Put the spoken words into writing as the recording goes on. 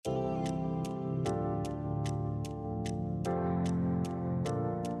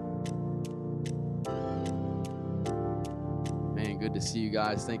to see you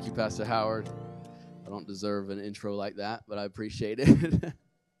guys. Thank you, Pastor Howard. I don't deserve an intro like that, but I appreciate it.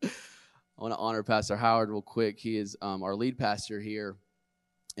 I want to honor Pastor Howard real quick. He is our lead pastor here.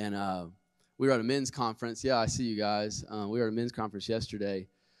 And we were at a men's conference. Yeah, I see you guys. We were at a men's conference yesterday,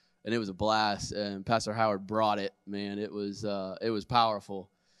 and it was a blast. And Pastor Howard brought it, man. It was powerful.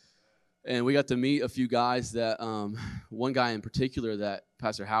 And we got to meet a few guys that, one guy in particular that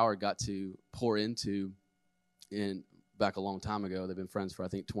Pastor Howard got to pour into back a long time ago. They've been friends for, I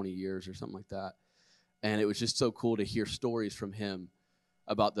think, 20 years or something like that. And it was just so cool to hear stories from him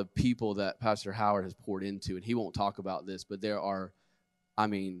about the people that Pastor Howard has poured into. And he won't talk about this, but there are,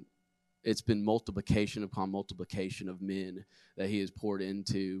 it's been multiplication upon multiplication of men that he has poured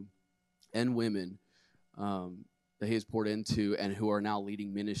into, and women that he has poured into, and who are now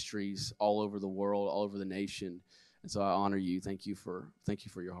leading ministries all over the world, all over the nation. And so I honor you. Thank you for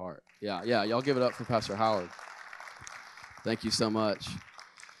your heart. Yeah. Y'all give it up for Pastor Howard. Thank you so much,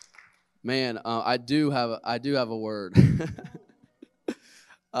 man. I do have a word. It's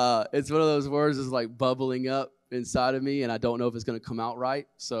one of those words that's like bubbling up inside of me, and I don't know if it's going to come out right.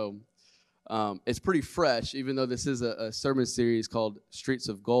 So it's pretty fresh, even though this is a sermon series called Streets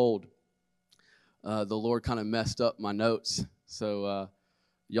of Gold. The Lord kind of messed up my notes. So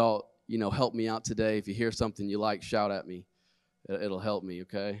y'all, help me out today. If you hear something you like, shout at me. It'll help me,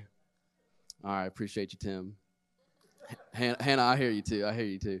 okay? All right, appreciate you, Tim. Hannah, I hear you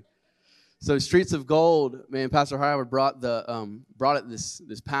too. So Streets of Gold, man, Pastor Howard brought it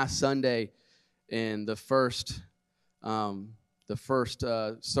this past Sunday in the first sermon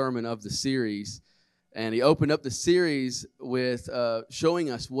of the series. And he opened up the series with showing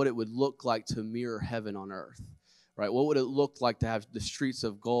us what it would look like to mirror heaven on earth, right? What would it look like to have the streets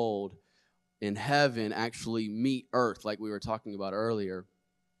of gold in heaven actually meet earth, like we were talking about earlier,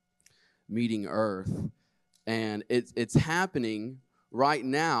 meeting earth. And it's happening right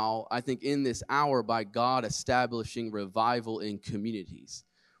now, I think, in this hour by God establishing revival in communities.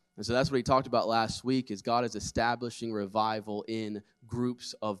 And so that's what he talked about last week, is God is establishing revival in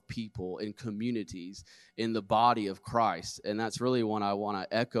groups of people, in communities, in the body of Christ. And that's really what I want to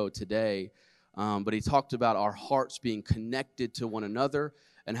echo today. But he talked about our hearts being connected to one another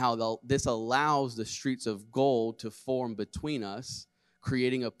and how this allows the streets of gold to form between us,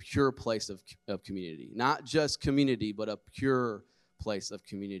 creating a pure place of community. Not just community, but a pure place of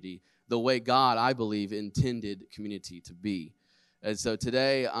community, the way God, I believe, intended community to be. And so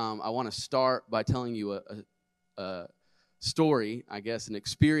today, I want to start by telling you a story, I guess, an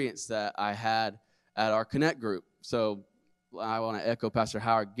experience that I had at our Connect group. So I want to echo Pastor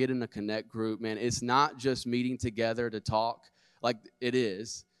Howard, get in a Connect group. Man, it's not just meeting together to talk, like it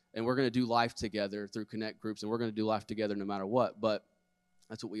is, and we're going to do life together through Connect groups, and we're going to do life together no matter what, but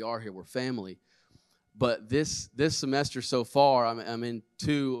that's what we are here. We're family. But this semester so far, I'm in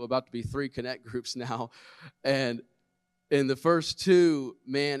about to be 3 Connect groups now, and in the first 2,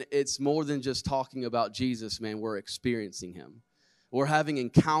 man, it's more than just talking about Jesus, man. We're experiencing him. We're having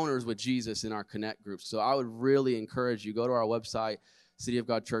encounters with Jesus in our Connect groups. So I would really encourage you, go to our website,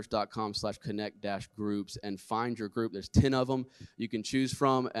 cityofgodchurch.com/connect-groups, and find your group. There's 10 of them you can choose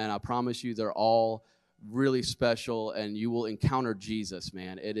from, and I promise you they're all really special, and you will encounter Jesus,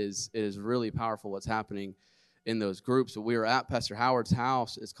 man. It is really powerful what's happening in those groups. So we were at Pastor Howard's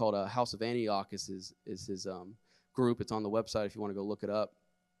house. It's called a House of Antioch. Is his group. It's on the website if you want to go look it up.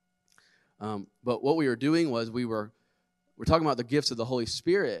 But what we were doing was we're talking about the gifts of the Holy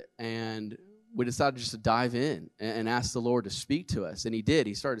Spirit, and we decided just to dive in and ask the Lord to speak to us. And he did.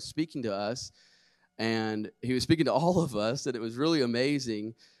 He started speaking to us, and he was speaking to all of us, and it was really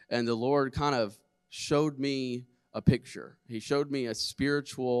amazing. And the Lord kind of showed me a picture. He showed me a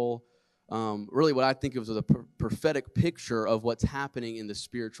spiritual, really what I think of as a prophetic picture of what's happening in the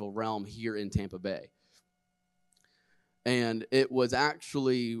spiritual realm here in Tampa Bay. And it was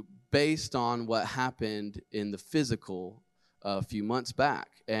actually based on what happened in the physical a few months back.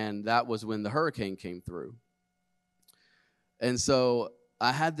 And that was when the hurricane came through. And so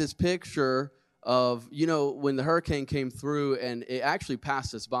I had this picture of, when the hurricane came through, and it actually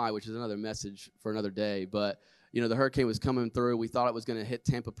passed us by, which is another message for another day. But, the hurricane was coming through. We thought it was going to hit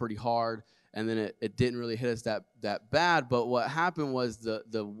Tampa pretty hard. And then it didn't really hit us that bad. But what happened was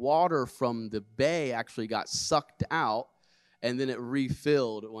the water from the bay actually got sucked out, and then it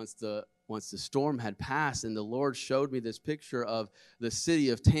refilled once the storm had passed. And the Lord showed me this picture of the city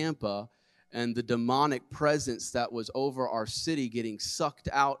of Tampa and the demonic presence that was over our city getting sucked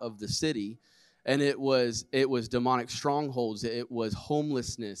out of the city. And it was demonic strongholds, it was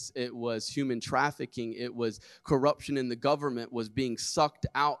homelessness, it was human trafficking, it was corruption in the government was being sucked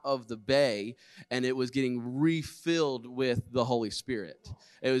out of the bay, and it was getting refilled with the Holy Spirit.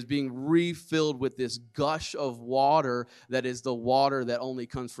 It was being refilled with this gush of water that is the water that only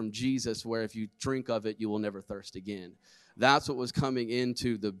comes from Jesus, where if you drink of it, you will never thirst again. That's what was coming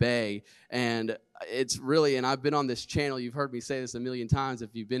into the bay. And it's really, and I've been on this channel, you've heard me say this a million times if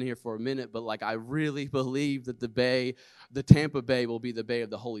you've been here for a minute, but like I really believe that the Tampa Bay will be the bay of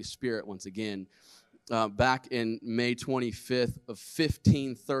the Holy Spirit once again. Back in May 25th of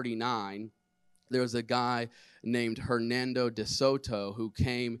 1539, there was a guy named Hernando de Soto who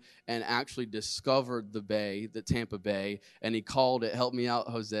came and actually discovered the bay, the Tampa Bay, and he called it, help me out,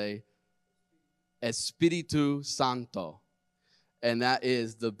 Jose, Espiritu Santo. And that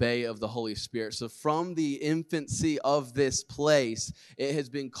is the bay of the Holy Spirit. So from the infancy of this place, it has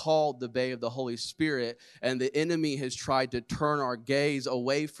been called the bay of the Holy Spirit, and the enemy has tried to turn our gaze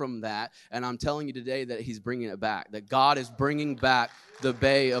away from that. And I'm telling you today that he's bringing it back, that God is bringing back the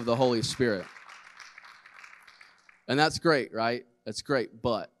bay of the Holy Spirit. And that's great, right? That's great,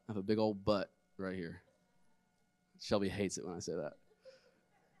 but I have a big old but right here. Shelby hates it when I say that.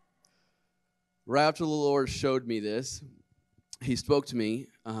 Right after the Lord showed me this, he spoke to me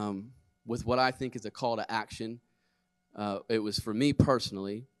with what I think is a call to action. It was for me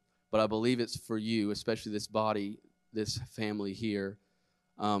personally, but I believe it's for you, especially this body, this family here.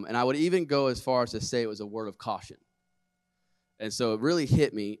 And I would even go as far as to say it was a word of caution. And so it really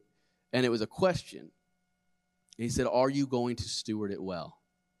hit me, and it was a question. He said, are you going to steward it well?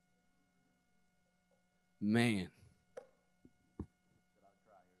 Man.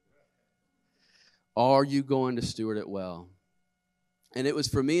 Are you going to steward it well? And it was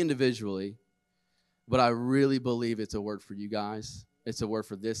for me individually, but I really believe it's a word for you guys. It's a word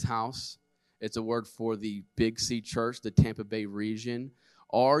for this house. It's a word for the Big C Church, the Tampa Bay region.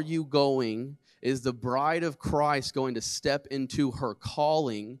 Is the bride of Christ going to step into her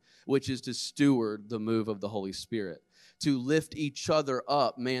calling, which is to steward the move of the Holy Spirit? To lift each other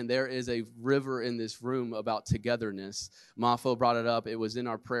up. Man, there is a river in this room about togetherness. Mafo brought it up. It was in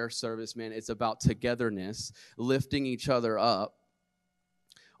our prayer service, man. It's about togetherness, lifting each other up.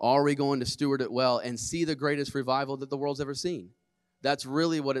 Are we going to steward it well and see the greatest revival that the world's ever seen? That's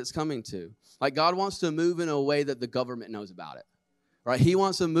really what it's coming to. Like, God wants to move in a way that the government knows about it, right? He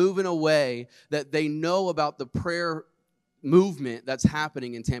wants to move in a way that they know about the prayer movement that's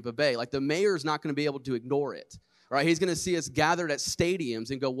happening in Tampa Bay. Like, the mayor's not going to be able to ignore it, right? He's going to see us gathered at stadiums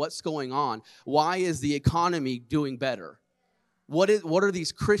and go, what's going on? Why is the economy doing better? What are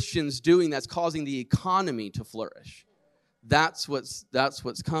these Christians doing that's causing the economy to flourish? That's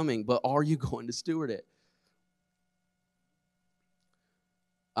what's coming, but are you going to steward it?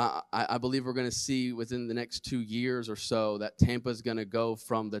 I believe we're going to see within the next 2 years or so that Tampa's going to go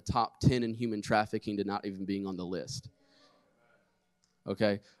from the top 10 in human trafficking to not even being on the list.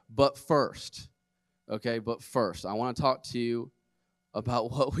 Okay? But first, I want to talk to you about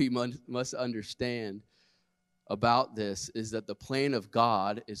what we must understand about this is that the plan of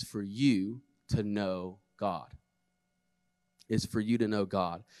God is for you to know God. Is for you to know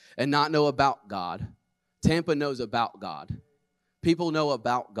God and not know about God. Tampa knows about God. People know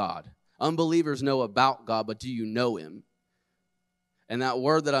about God. Unbelievers know about God, but do you know him? And that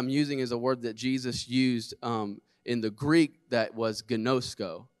word that I'm using is a word that Jesus used in the Greek that was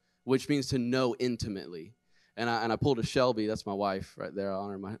gnosko, which means to know intimately. And I pulled a Shelby. That's my wife right there. I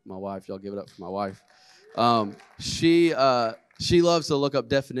honor my wife. Y'all give it up for my wife. She loves to look up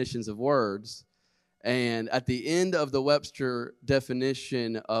definitions of words. And at the end of the Webster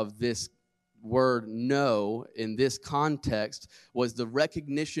definition of this word know in this context was the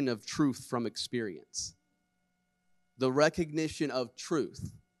recognition of truth from experience. The recognition of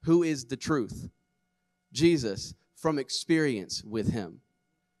truth. Who is the truth? Jesus, from experience with him.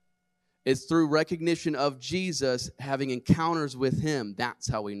 It's through recognition of Jesus, having encounters with him. That's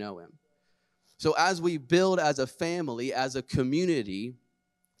how we know him. So as we build as a family, as a community,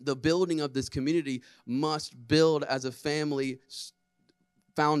 the building of this community must build as a family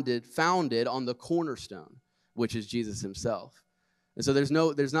founded on the cornerstone, which is Jesus himself. And so there's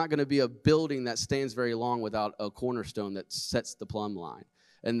not going to be a building that stands very long without a cornerstone that sets the plumb line.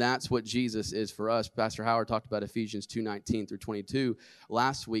 And that's what Jesus is for us. Pastor Howard talked about Ephesians 2:19 through 22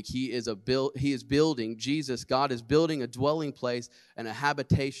 last week. He is building, God is building a dwelling place and a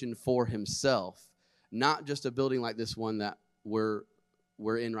habitation for himself, not just a building like this one that we're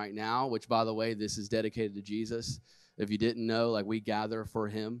in right now, which, by the way, this is dedicated to Jesus. If you didn't know, like, we gather for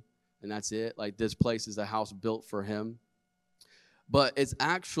him, and that's it. Like, this place is a house built for him. But it's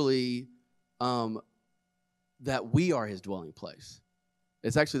actually that we are his dwelling place.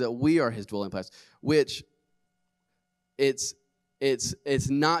 It's actually that we are his dwelling place, which it's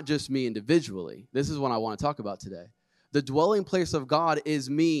not just me individually. This is what I want to talk about today. The dwelling place of God is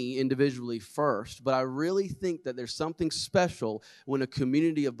me individually first, but I really think that there's something special when a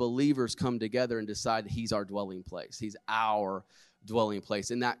community of believers come together and decide that he's our dwelling place. He's our dwelling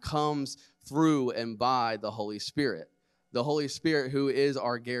place, and that comes through and by the Holy Spirit. The Holy Spirit who is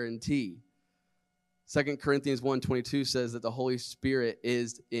our guarantee. 2 Corinthians 1:22 says that the Holy Spirit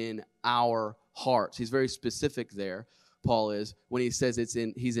is in our hearts. He's very specific there. Paul is, when he says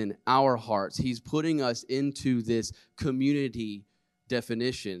he's in our hearts. He's putting us into this community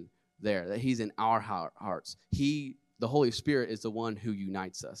definition there, that he's in our hearts. The Holy Spirit is the one who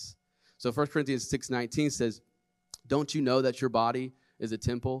unites us. So 1 Corinthians 6:19 says, don't you know that your body is a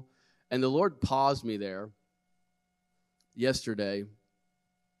temple? And the Lord paused me there yesterday.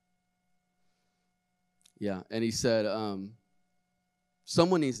 Yeah, and he said,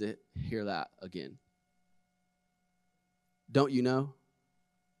 someone needs to hear that again. Don't you know?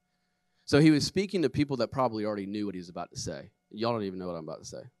 So he was speaking to people that probably already knew what he was about to say. Y'all don't even know what I'm about to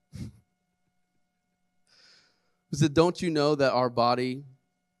say. He said, don't you know that our body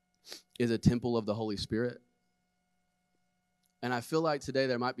is a temple of the Holy Spirit? And I feel like today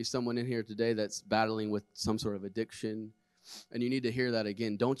there might be someone in here today that's battling with some sort of addiction, and you need to hear that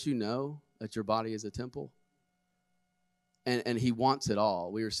again. Don't you know that your body is a temple? And he wants it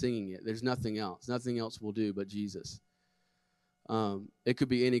all. We were singing it. There's nothing else. Nothing else will do but Jesus. It could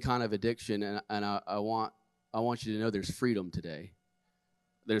be any kind of addiction, and I want you to know there's freedom today.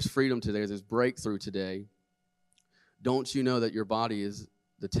 There's freedom today. There's breakthrough today. Don't you know that your body is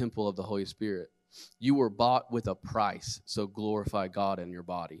the temple of the Holy Spirit? You were bought with a price, so glorify God in your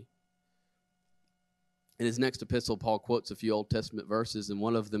body. In his next epistle, Paul quotes a few Old Testament verses, and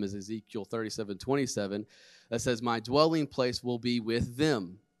one of them is Ezekiel 37:27, that says, my dwelling place will be with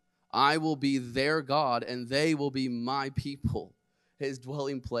them. I will be their God, and they will be my people. His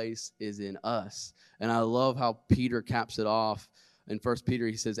dwelling place is in us. And I love how Peter caps it off. In 1 Peter,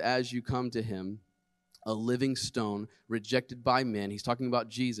 he says, as you come to him, a living stone, rejected by men. He's talking about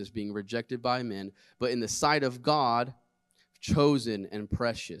Jesus being rejected by men, but in the sight of God, chosen and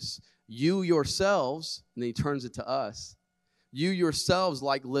precious. You yourselves, and then he turns it to us, you yourselves,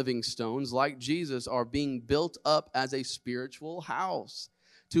 like living stones, like Jesus, are being built up as a spiritual house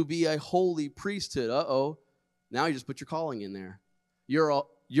to be a holy priesthood. Now you just put your calling in there.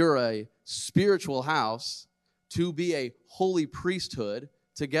 You're a spiritual house to be a holy priesthood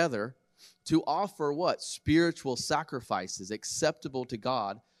together to offer what? Spiritual sacrifices acceptable to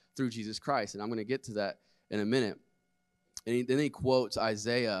God through Jesus Christ. And I'm going to get to that in a minute. And then he quotes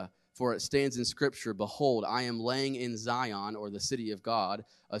Isaiah, for it stands in Scripture, behold, I am laying in Zion, or the city of God,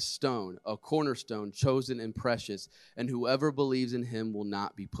 a stone, a cornerstone, chosen and precious, and whoever believes in him will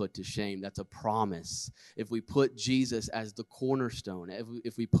not be put to shame. That's a promise. If we put Jesus as the cornerstone,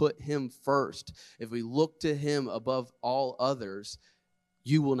 if we put him first, if we look to him above all others,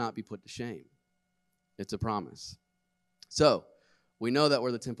 you will not be put to shame. It's a promise. So, we know that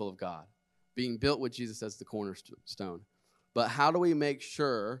we're the temple of God, being built with Jesus as the cornerstone. But how do we make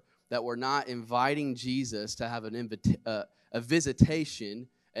sure that we're not inviting Jesus to have a visitation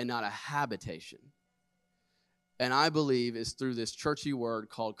and not a habitation? And I believe it's through this churchy word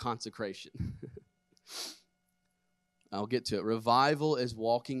called consecration. I'll get to it. Revival is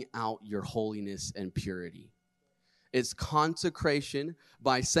walking out your holiness and purity. It's consecration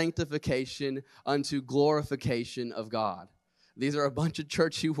by sanctification unto glorification of God. These are a bunch of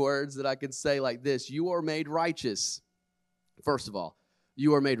churchy words that I could say like this. You are made righteous. First of all,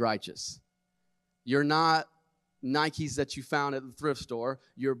 you are made righteous. You're not Nikes that you found at the thrift store.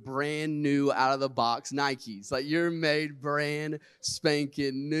 You're brand new out of the box Nikes. Like, you're made brand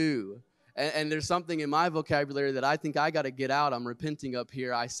spanking new. And there's something in my vocabulary that I think I got to get out. I'm repenting up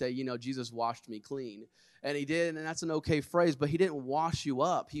here. I say, Jesus washed me clean. And he did, and that's an okay phrase, but he didn't wash you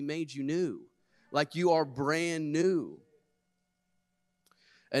up. He made you new. Like, you are brand new.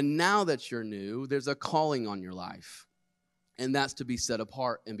 And now that you're new, there's a calling on your life. And that's to be set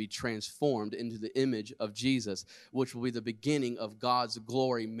apart and be transformed into the image of Jesus, which will be the beginning of God's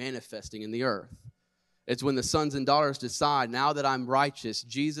glory manifesting in the earth. It's when the sons and daughters decide, now that I'm righteous,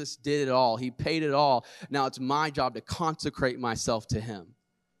 Jesus did it all. He paid it all. Now it's my job to consecrate myself to him.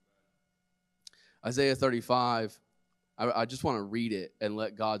 Isaiah 35, I just want to read it and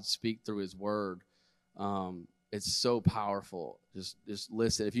let God speak through his word. It's so powerful. Just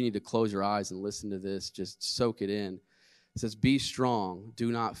listen. If you need to close your eyes and listen to this, just soak it in. It says, be strong,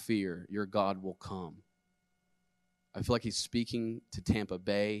 do not fear, your God will come. I feel like he's speaking to Tampa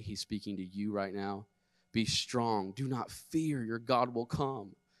Bay. He's speaking to you right now. Be strong. Do not fear. Your God will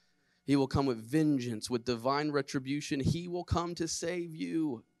come. He will come with vengeance, with divine retribution. He will come to save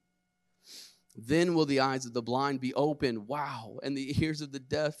you. Then will the eyes of the blind be opened, wow, and the ears of the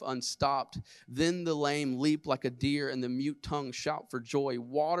deaf unstopped. Then the lame leap like a deer, and the mute tongue shout for joy.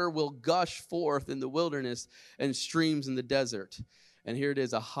 Water will gush forth in the wilderness and streams in the desert. And here it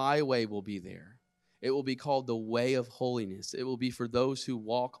is, a highway will be there. It will be called the way of holiness. It will be for those who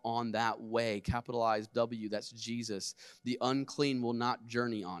walk on that way, capitalized W, that's Jesus. The unclean will not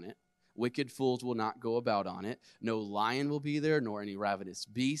journey on it. Wicked fools will not go about on it. No lion will be there, nor any ravenous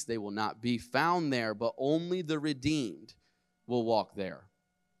beast. They will not be found there, but only the redeemed will walk there.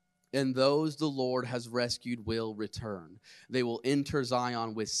 And those the Lord has rescued will return. They will enter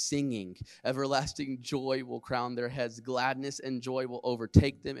Zion with singing. Everlasting joy will crown their heads. Gladness and joy will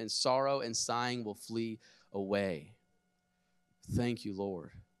overtake them, and sorrow and sighing will flee away. Thank you,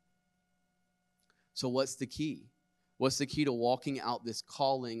 Lord. So what's the key? What's the key to walking out this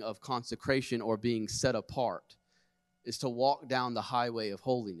calling of consecration or being set apart? Is to walk down the highway of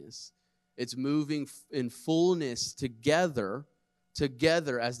holiness. It's moving in fullness together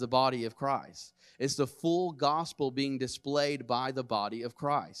as the body of Christ. It's the full gospel being displayed by the body of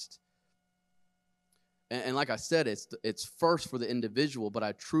Christ. And like I said, it's first for the individual, but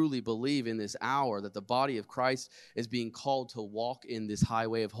I truly believe in this hour that the body of Christ is being called to walk in this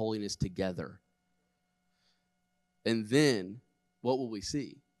highway of holiness together. And then, what will we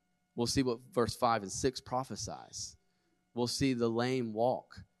see? We'll see what verse 5 and 6 prophesies. We'll see the lame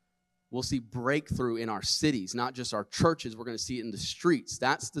walk. We'll see breakthrough in our cities, not just our churches. We're going to see it in the streets.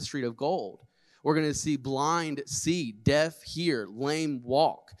 That's the street of gold. We're going to see blind see, deaf hear, lame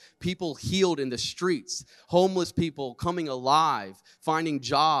walk, people healed in the streets, homeless people coming alive, finding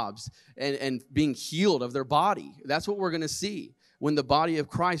jobs, and being healed of their body. That's what we're going to see when the body of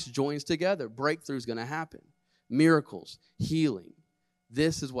Christ joins together. Breakthrough is going to happen. Miracles, healing.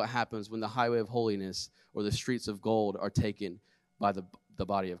 This is what happens when the highway of holiness or the streets of gold are taken by the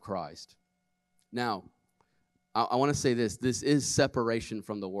body of Christ. Now, I want to say this. This is separation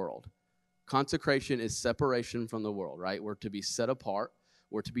from the world. Consecration is separation from the world, right? We're to be set apart.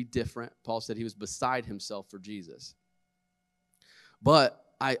 We're to be different. Paul said he was beside himself for Jesus. But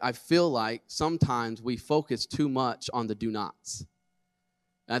I feel like sometimes we focus too much on the do-nots.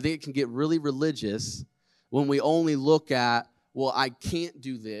 And I think it can get really religious when we only look at, well, I can't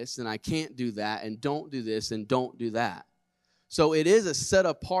do this and I can't do that and don't do this and don't do that. So it is a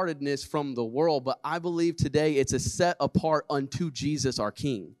set-apartedness from the world, but I believe today it's a set apart unto Jesus our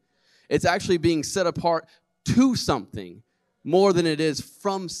King. It's actually being set apart to something more than it is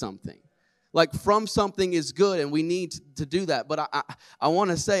from something. Like from something is good and we need to do that. But I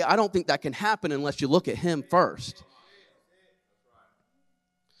want to say I don't think that can happen unless you look at him first.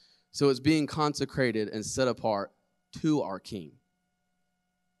 So it's being consecrated and set apart to our King.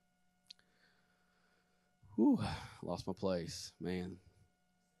 Whew, lost my place, man.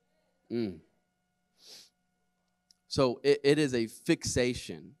 So it is a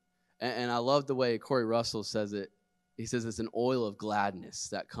fixation. And I love the way Corey Russell says it. He says it's an oil of gladness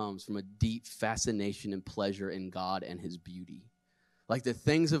that comes from a deep fascination and pleasure in God and his beauty. Like the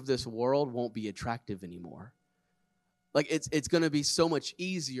things of this world won't be attractive anymore. Like it's going to be so much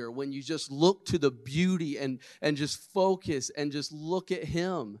easier when you just look to the beauty and just focus and just look at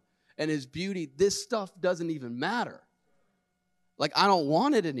him and his beauty. This stuff doesn't even matter. Like I don't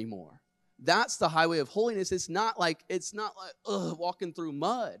want it anymore. That's the highway of holiness. It's not like walking through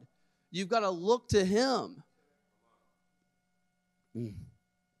mud. You've got to look to him.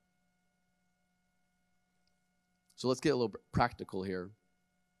 So let's get a little practical here.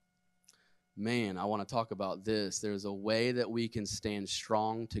 Man, I want to talk about this. There's a way that we can stand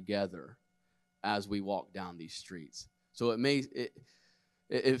strong together as we walk down these streets. So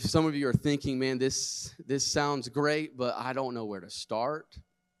if some of you are thinking, man, this sounds great, but I don't know where to start,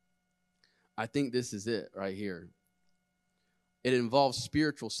 I think this is it right here. It involves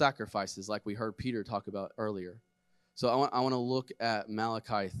spiritual sacrifices like we heard Peter talk about earlier. So I want to look at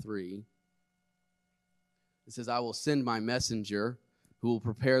Malachi 3. It says, I will send my messenger who will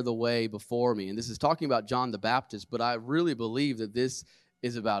prepare the way before me. And this is talking about John the Baptist, but I really believe that this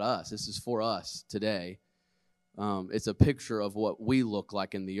is about us. This is for us today. It's a picture of what we look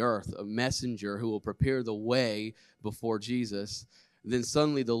like in the earth, a messenger who will prepare the way before Jesus. Then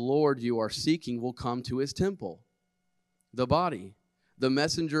suddenly the Lord you are seeking will come to his temple, the body. The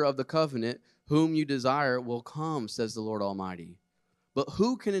messenger of the covenant whom you desire will come, says the Lord Almighty. But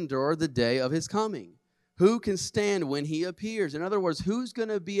who can endure the day of his coming? Who can stand when he appears? In other words, who's going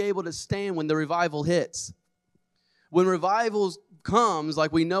to be able to stand when the revival hits? When revival comes,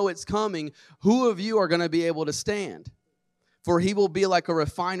 like we know it's coming, who of you are going to be able to stand? For he will be like a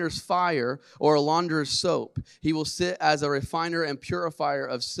refiner's fire or a launderer's soap. He will sit as a refiner and purifier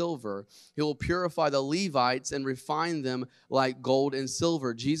of silver. He will purify the Levites and refine them like gold and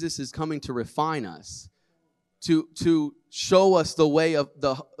silver. Jesus is coming to refine us, to show us the way of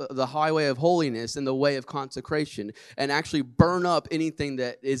the highway of holiness and the way of consecration, and actually burn up anything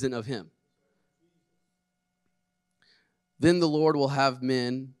that isn't of him. Then the Lord will have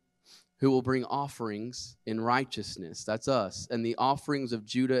men who will bring offerings in righteousness. That's us. And the offerings of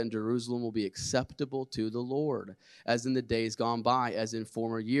Judah and Jerusalem will be acceptable to the Lord, as in the days gone by, as in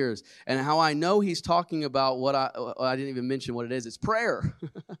former years. And how I know he's talking about what I didn't even mention what it is. It's prayer.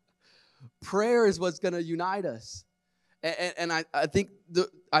 Prayer is what's going to unite us. And I think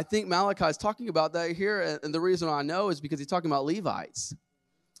Malachi is talking about that here. And the reason I know is because he's talking about Levites,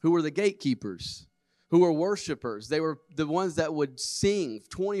 who were the gatekeepers, who were worshipers. They were the ones that would sing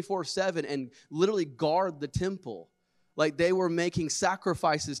 24/7 and literally guard the temple. Like they were making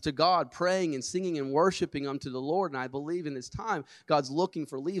sacrifices to God, praying and singing and worshiping unto the Lord. And I believe in this time, God's looking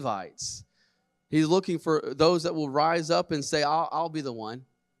for Levites. He's looking for those that will rise up and say, I'll be the one.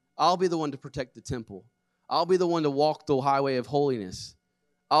 I'll be the one to protect the temple. I'll be the one to walk the highway of holiness.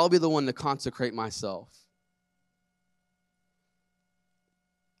 I'll be the one to consecrate myself.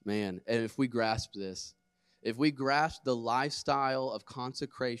 Man, and if we grasp this, if we grasp the lifestyle of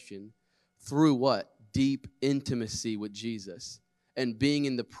consecration through what? Deep intimacy with Jesus and being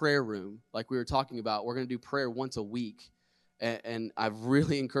in the prayer room, like we were talking about, we're going to do prayer once a week. And I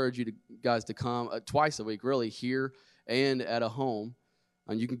really encourage you guys to come twice a week, really, here and at a home.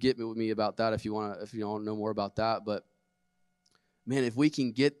 And you can get with me about that if you want to know more about that. But, man, if we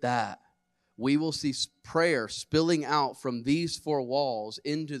can get that, we will see prayer spilling out from these four walls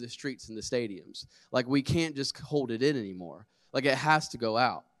into the streets and the stadiums. Like we can't just hold it in anymore. Like it has to go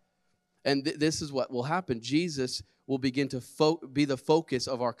out. And this is what will happen. Jesus will begin to be the focus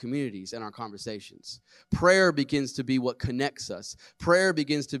of our communities and our conversations. Prayer begins to be what connects us. Prayer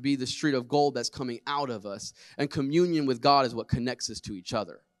begins to be the street of gold that's coming out of us. And communion with God is what connects us to each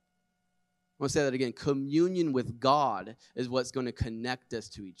other. I'm going to say that again. Communion with God is what's going to connect us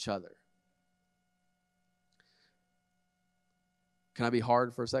to each other. Can I be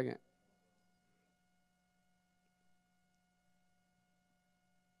hard for a second?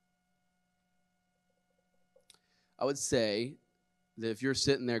 I would say that if you're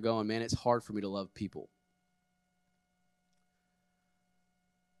sitting there going, man, it's hard for me to love people,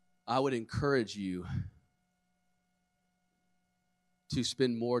 I would encourage you to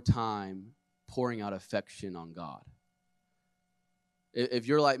spend more time pouring out affection on God. If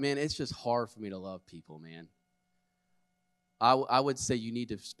you're like, man, it's just hard for me to love people, man, I would say you need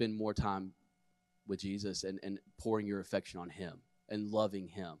to spend more time with Jesus and pouring your affection on him and loving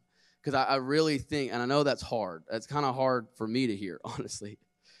him. Because I really think, and I know that's hard. That's kind of hard for me to hear, honestly.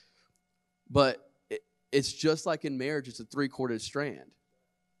 But it's just like in marriage, it's a three-corded strand.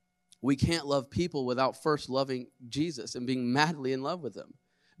 We can't love people without first loving Jesus and being madly in love with him,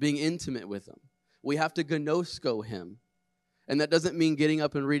 being intimate with him. We have to gnosko him. And that doesn't mean getting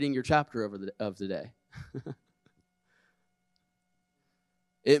up and reading your chapter of the day.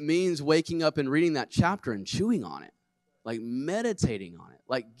 It means waking up and reading that chapter and chewing on it, like meditating on it,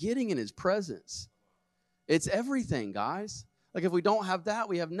 like getting in his presence. It's everything, guys. Like if we don't have that,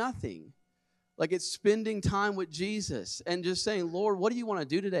 we have nothing. Like it's spending time with Jesus and just saying, Lord, what do you want to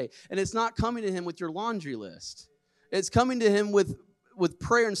do today? And it's not coming to him with your laundry list. It's coming to him with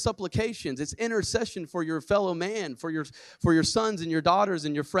prayer and supplications. It's intercession for your fellow man, for your sons and your daughters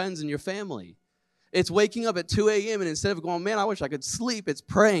and your friends and your family. It's waking up at 2 a.m. and instead of going, man, I wish I could sleep, it's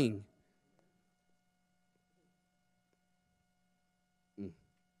praying.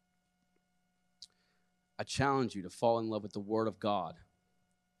 I challenge you to fall in love with the Word of God,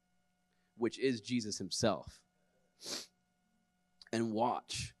 which is Jesus himself. And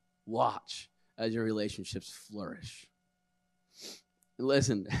watch as your relationships flourish. And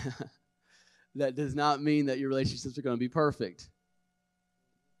listen, that does not mean that your relationships are going to be perfect.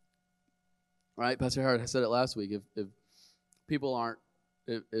 Right? Pastor Howard said it last week. If people aren't,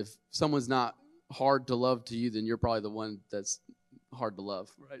 if someone's not hard to love to you, then you're probably the one that's hard to love.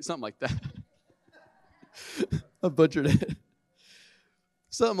 Right? Something like that. I butchered it.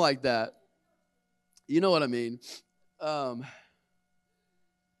 Something like that. You know what I mean?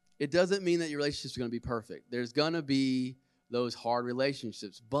 It doesn't mean that your relationships are going to be perfect. There's going to be those hard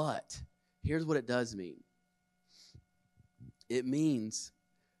relationships. But here's what it does mean. It means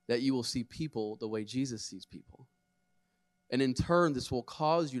that you will see people the way Jesus sees people. And in turn, this will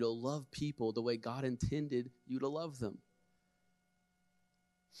cause you to love people the way God intended you to love them.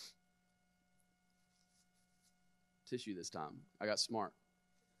 Tissue this time. I got smart.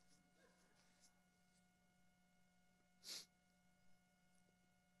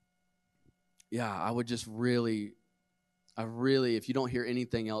 Yeah, I would just really, if you don't hear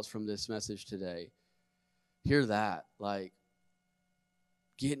anything else from this message today, hear that. Like,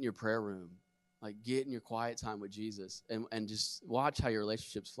 get in your prayer room. Like, get in your quiet time with Jesus and just watch how your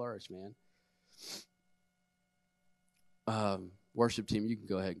relationships flourish, man. Worship team, you can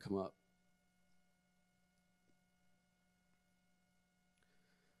go ahead and come up.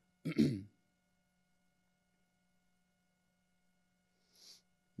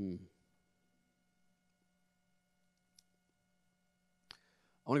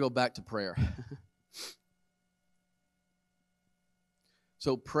 I want to go back to prayer.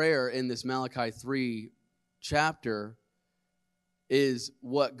 So prayer in this Malachi 3 chapter is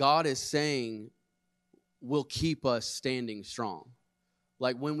what God is saying will keep us standing strong.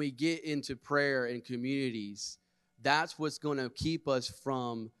 Like when we get into prayer in communities, that's what's going to keep us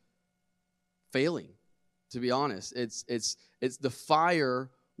from failing, to be honest. It's the fire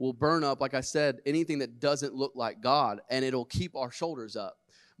will burn up, like I said, anything that doesn't look like God, and it'll keep our shoulders up.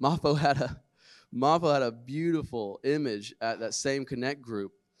 Mafo had a beautiful image at that same Connect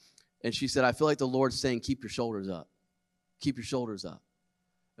group, and she said, I feel like the Lord's saying, keep your shoulders up. Keep your shoulders up.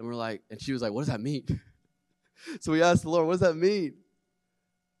 And we're like, and she was like, what does that mean? So we asked the Lord, what does that mean?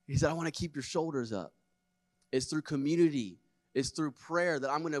 He said, I want to keep your shoulders up. It's through community. It's through prayer that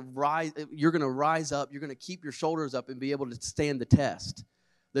I'm going to rise. You're going to rise up. You're going to keep your shoulders up and be able to stand the test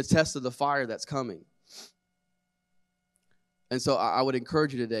of the fire that's coming. And so I would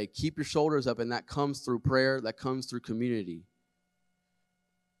encourage you today, keep your shoulders up, and that comes through prayer, that comes through community.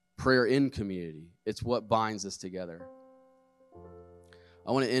 Prayer in community. It's what binds us together.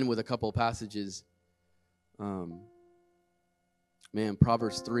 I want to end with a couple of passages.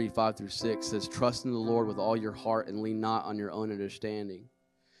 Proverbs 3, 5-6 says, trust in the Lord with all your heart and lean not on your own understanding.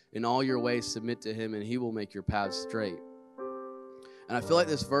 In all your ways submit to him, and he will make your paths straight. And I feel like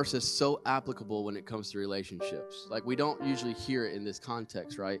this verse is so applicable when it comes to relationships. Like, we don't usually hear it in this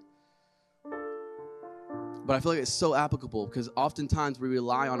context, right? But I feel like it's so applicable because oftentimes we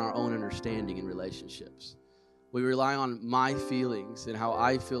rely on our own understanding in relationships. We rely on my feelings and how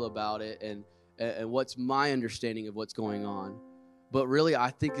I feel about it and what's my understanding of what's going on. But really, I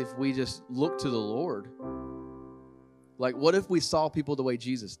think if we just look to the Lord, like, what if we saw people the way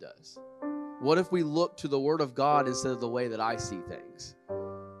Jesus does? What if we look to the Word of God instead of the way that I see things?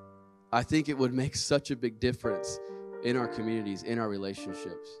 I think it would make such a big difference in our communities, in our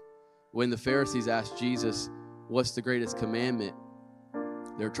relationships. When the Pharisees asked Jesus, what's the greatest commandment?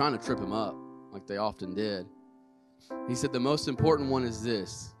 They were trying to trip him up, like they often did. He said, the most important one is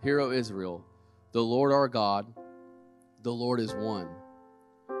this: Hear, O Israel, the Lord our God, the Lord is one.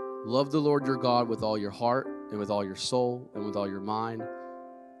 Love the Lord your God with all your heart and with all your soul and with all your mind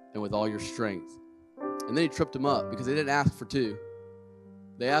and with all your strength. And then he tripped them up because they didn't ask for two.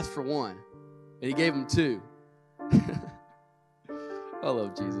 They asked for one, and he gave them two. I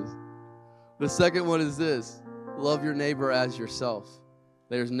love Jesus. The second one is this: love your neighbor as yourself.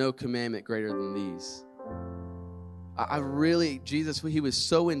 There's no commandment greater than these. Jesus, he was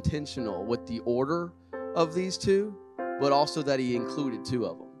so intentional with the order of these two, but also that he included two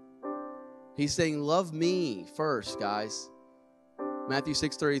of them. He's saying, love me first, guys. Matthew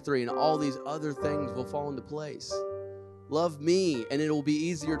 6:33, and all these other things will fall into place. Love me, and it will be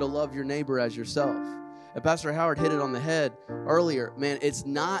easier to love your neighbor as yourself. And Pastor Howard hit it on the head earlier. Man, it's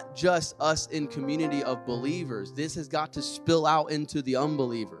not just us in community of believers. This has got to spill out into the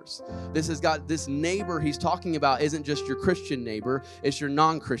unbelievers. This neighbor he's talking about isn't just your Christian neighbor, it's your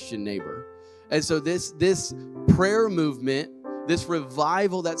non-Christian neighbor. And so this prayer movement, this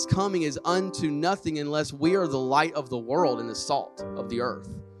revival that's coming is unto nothing unless we are the light of the world and the salt of the earth.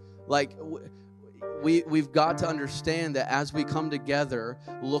 Like, we've got to understand that as we come together,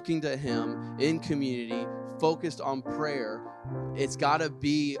 looking to him in community, focused on prayer, it's got to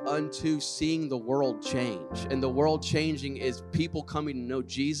be unto seeing the world change. And the world changing is people coming to know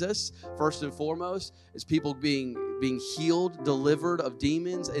Jesus, first and foremost. It's people being healed, delivered of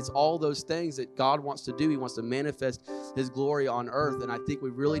demons. It's all those things that God wants to do. He wants to manifest his glory on earth. And I think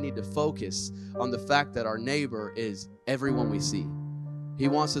we really need to focus on the fact that our neighbor is everyone we see. He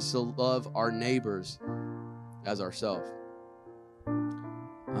wants us to love our neighbors as ourselves.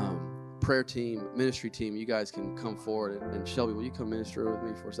 Prayer team, ministry team, you guys can come forward. And Shelby, will you come minister with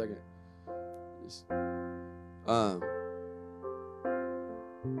me for a second?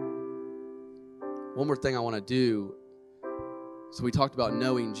 One more thing I want to do So we talked about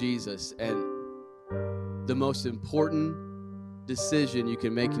knowing Jesus, and the most important decision you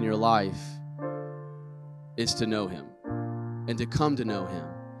can make in your life is to know him and to come to know him.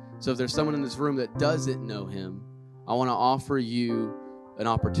 So if there's someone in this room that doesn't know him, I want to offer you an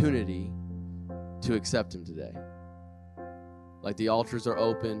opportunity to accept him today. Like, the altars are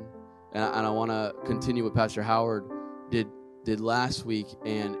open, and I want to continue what Pastor Howard did last week.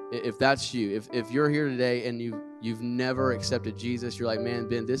 And if that's you, if you're here today and you've never accepted Jesus, you're like, man,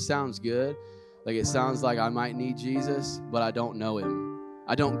 Ben, this sounds good. Like, it sounds like I might need Jesus, but I don't know him.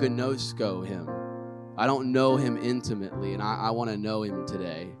 I don't gnosko him. I don't know him intimately, and I want to know him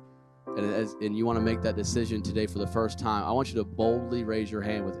today. And you want to make that decision today for the first time, I want you to boldly raise your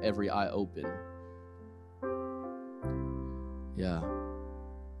hand with every eye open. Yeah.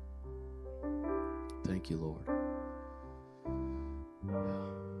 Thank you, Lord.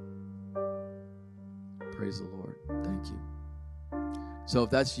 Praise the Lord. Thank you. So if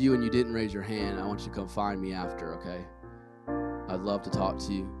that's you and you didn't raise your hand, I want you to come find me after, okay? I'd love to talk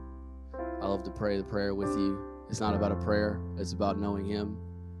to you. I love to pray the prayer with you. It's not about a prayer. It's about knowing him.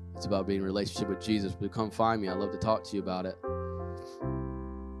 It's about being in a relationship with Jesus. But come find me. I'd love to talk to you about it.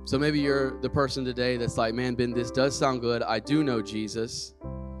 So maybe you're the person today that's like, man, Ben, this does sound good. I do know Jesus,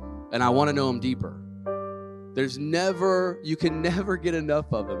 and I want to know him deeper. You can never get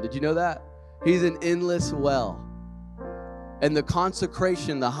enough of him. Did you know that? He's an endless well. And the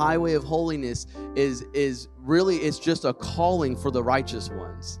consecration, the highway of holiness is really, it's just a calling for the righteous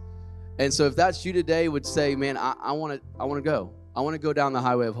ones. And so if that's you today, would say, man, I want to go. I want to go down the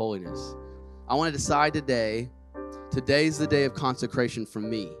highway of holiness. I want to decide today's the day of consecration for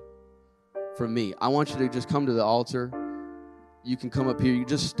me. For me. I want you to just come to the altar. You can come up here. You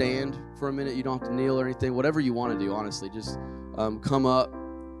just stand for a minute. You don't have to kneel or anything. Whatever you want to do, honestly. Just come up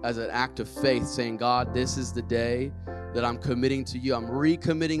as an act of faith, saying, God, this is the day that I'm committing to you. I'm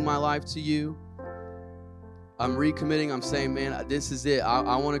recommitting my life to you. I'm recommitting. I'm saying, man, this is it.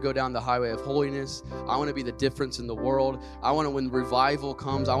 I want to go down the highway of holiness. I want to be the difference in the world. when revival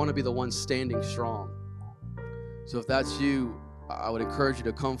comes, I want to be the one standing strong. So if that's you, I would encourage you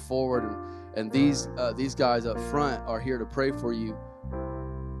to come forward, and these guys up front are here to pray for you.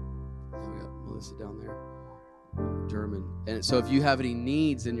 We got Melissa down there, German. And so if you have any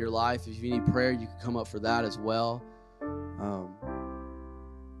needs in your life, if you need prayer, you can come up for that as well.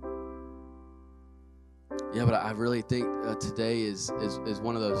 Yeah, but I really think today is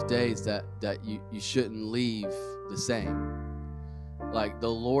one of those days that you shouldn't leave the same. Like, the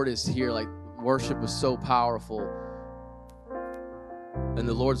Lord is here. Like, worship was so powerful, and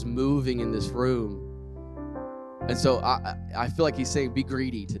the Lord's moving in this room. And so I feel like he's saying, be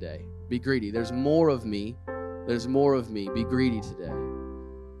greedy today. Be greedy. There's more of me. There's more of me. Be greedy today.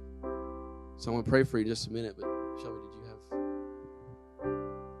 So I'm going to pray for you in just a minute, but Shelby, did you have?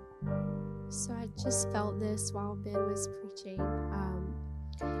 So I just felt this while Ben was preaching.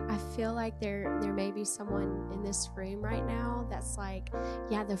 I feel like there may be someone in this room right now that's like,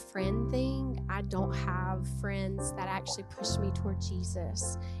 yeah, the friend thing, I don't have friends that actually push me toward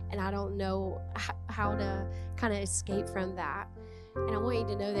Jesus, and I don't know how to kind of escape from that. And I want you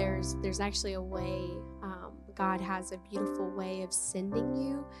to know there's actually a way. God has a beautiful way of sending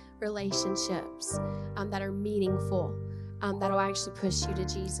you relationships that are meaningful, that'll actually push you to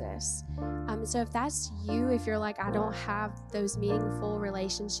Jesus. So if that's you, if you're like, I don't have those meaningful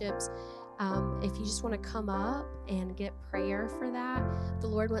relationships, if you just want to come up and get prayer for that, the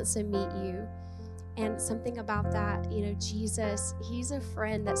Lord wants to meet you. And something about that, Jesus, he's a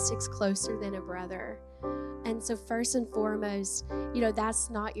friend that sticks closer than a brother. And so first and foremost, that's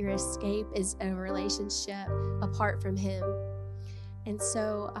not your escape, is a relationship apart from him. And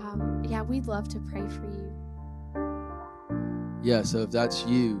so, we'd love to pray for you. Yeah, so if that's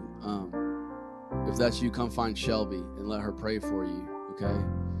you, come find Shelby and let her pray for you, okay?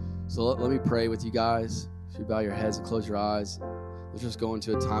 So let me pray with you guys. If you bow your heads and close your eyes, let's just go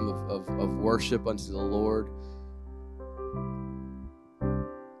into a time of worship unto the Lord.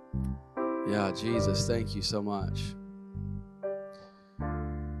 Yeah, Jesus, thank you so much.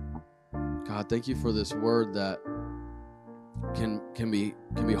 God, thank you for this word that can be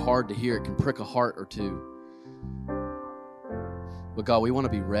hard to hear. It can prick a heart or two. But God, we want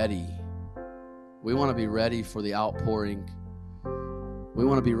to be ready. We want to be ready for the outpouring. We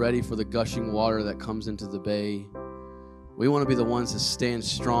want to be ready for the gushing water that comes into the bay. We want to be the ones that stand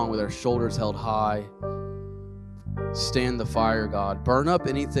strong with our shoulders held high. Stand the fire, God. Burn up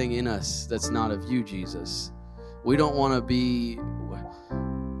anything in us that's not of you, Jesus. We don't want to be in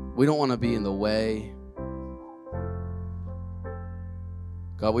the way.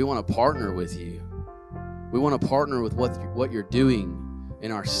 God, we want to partner with you. We want to partner with what you're doing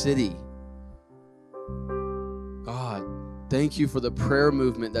in our city. God, thank you for the prayer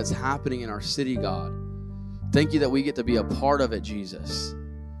movement that's happening in our city, God. Thank you that we get to be a part of it, Jesus.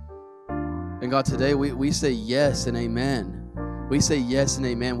 And God, today we say yes and amen. We say yes and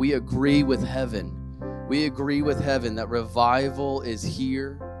amen. We agree with heaven. We agree with heaven that revival is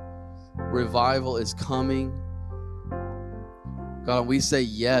here. Revival is coming. God, we say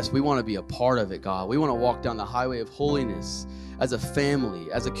yes. We want to be a part of it, God. We want to walk down the highway of holiness as a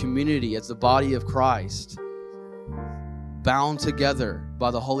family, as a community, as the body of Christ, bound together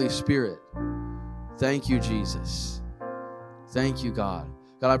by the Holy Spirit. Thank you, Jesus. Thank you, God.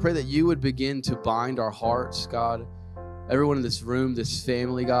 God, I pray that you would begin to bind our hearts, God. Everyone in this room, this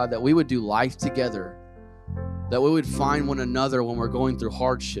family, God, that we would do life together, that we would find one another when we're going through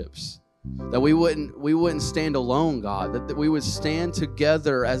hardships, that we wouldn't stand alone, God, that we would stand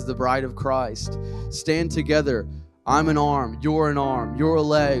together as the bride of Christ. Stand together. I'm an arm, you're a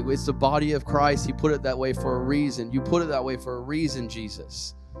leg. It's the body of Christ. He put it that way for a reason. You put it that way for a reason,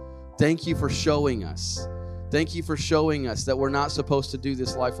 Jesus. Thank you for showing us. Thank you for showing us that we're not supposed to do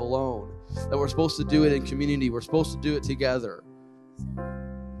this life alone, that we're supposed to do it in community. We're supposed to do it together.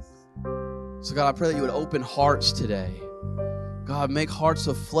 So God, I pray that you would open hearts today. God, make hearts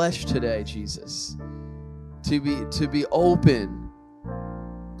of flesh today, Jesus, to be open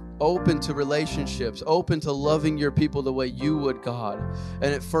to relationships, open to loving your people the way you would, God.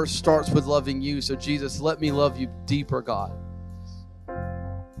 And it first starts with loving you. So Jesus, let me love you deeper, God.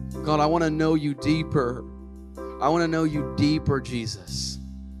 God, I want to know you deeper. I want to know you deeper, Jesus.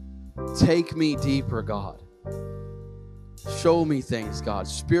 Take me deeper, God. Show me things, God.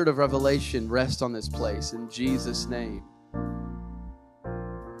 Spirit of revelation, rest on this place in Jesus' name.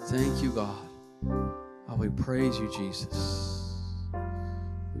 Thank you, God. Oh, we praise you, Jesus.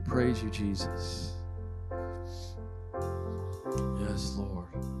 We praise you, Jesus. Yes, Lord.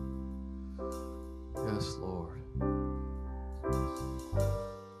 Yes, Lord.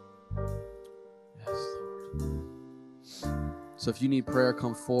 Yes, Lord. So if you need prayer,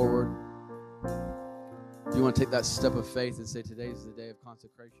 come forward. If you want to take that step of faith and say, today is the day of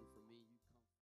consecration for me.